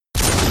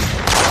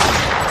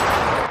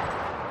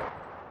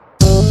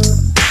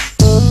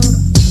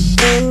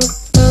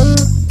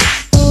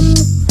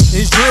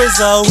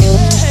Drizzo.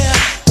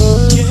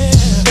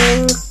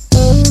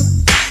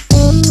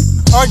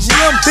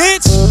 RGM,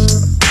 bitch.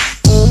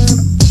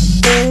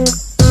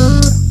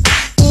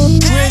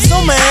 Drizzo,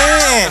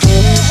 man.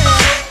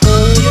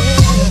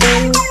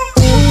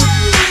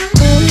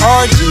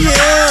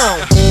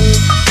 RGM.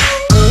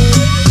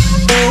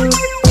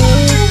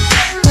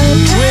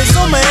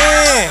 Drizzo,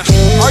 man.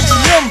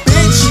 RGM,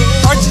 bitch.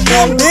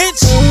 RGM,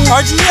 bitch.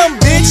 RGM,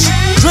 bitch.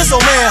 Drizzo,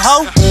 man,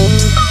 ho.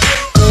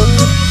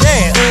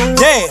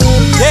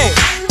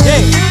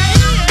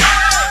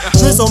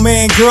 Drizzo,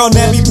 man, girl,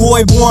 nappy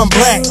boy, born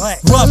black.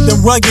 Rough and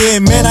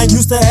rugged, man, I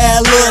used to have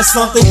a little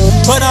something.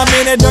 But I'm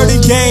in a dirty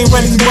game,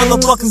 where these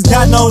motherfuckers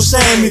got no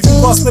shame. If you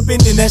caught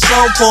slipping in that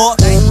show for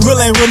real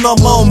ain't real no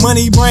more.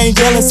 Money, brain,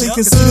 jealousy,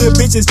 conceited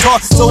bitches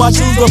talk. So I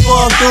choose to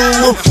fuck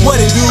through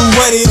what it do,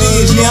 what it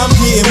is. Yeah, I'm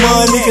getting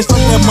money,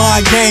 constructing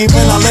my game,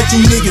 and I let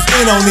you niggas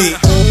in on it.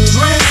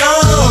 Drizzo,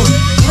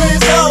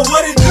 Drizzo,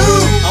 what it do?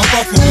 I'm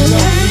fucking with your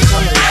bitch,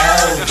 I'm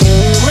alive.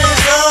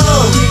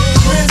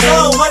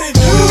 Drizzo, what it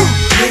do?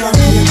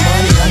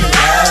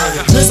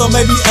 Drizzo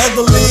may be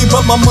ugly,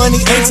 but my money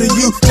ain't to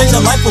you. Change your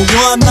life for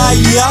one night,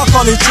 yeah, I'll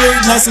call it trick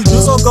nice. And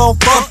Drizzo gon'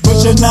 fuck,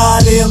 but you're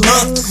not in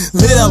luck.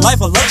 Live a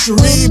life of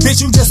luxury,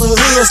 bitch, you just a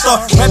hood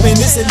star. Rapping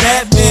this and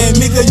that, man,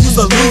 nigga, you's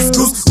a loose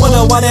goose.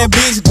 Wonder why that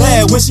bitch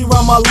glad when she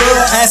ride my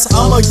little ass.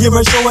 I'ma give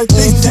her show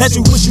things that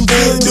you wish you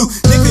could do.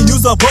 Nigga,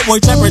 you's a boy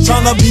trapper,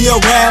 tryna be a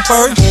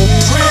rapper.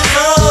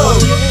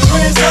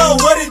 Drizzo,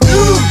 what it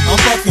do? I'm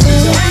fucking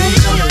with your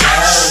bitch, I'm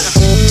alive.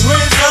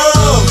 Drizzo,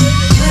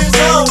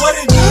 what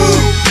it do?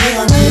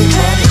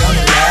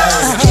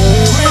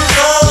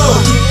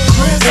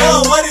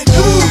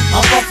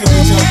 I'm fucking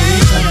with your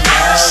bitch, I'm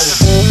alive.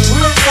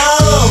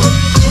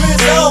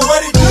 Drizzo,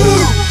 what it do?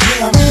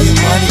 Yeah, I'm getting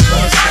money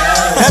for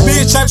sure. That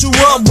bitch trapped you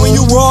up when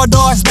you raw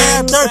dog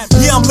stabbed her.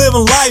 Yeah, I'm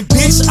living life,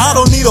 bitch, I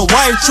don't need a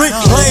white trick.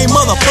 Lame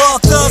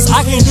motherfuckers,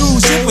 I can't do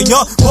shit for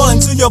y'all.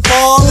 Falling till you're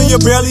falling, you're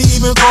barely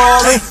even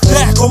crawling.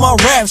 Back on my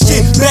rap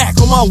shit, back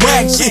on my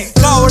whack shit.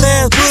 Cold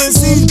ass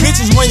pussy,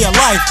 bitches run your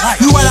life.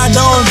 You and I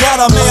don't got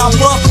a man, I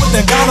fuck with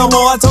the Ghana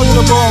more. I told you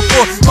the ball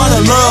before, find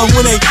the love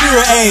when they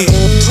cure, ayy.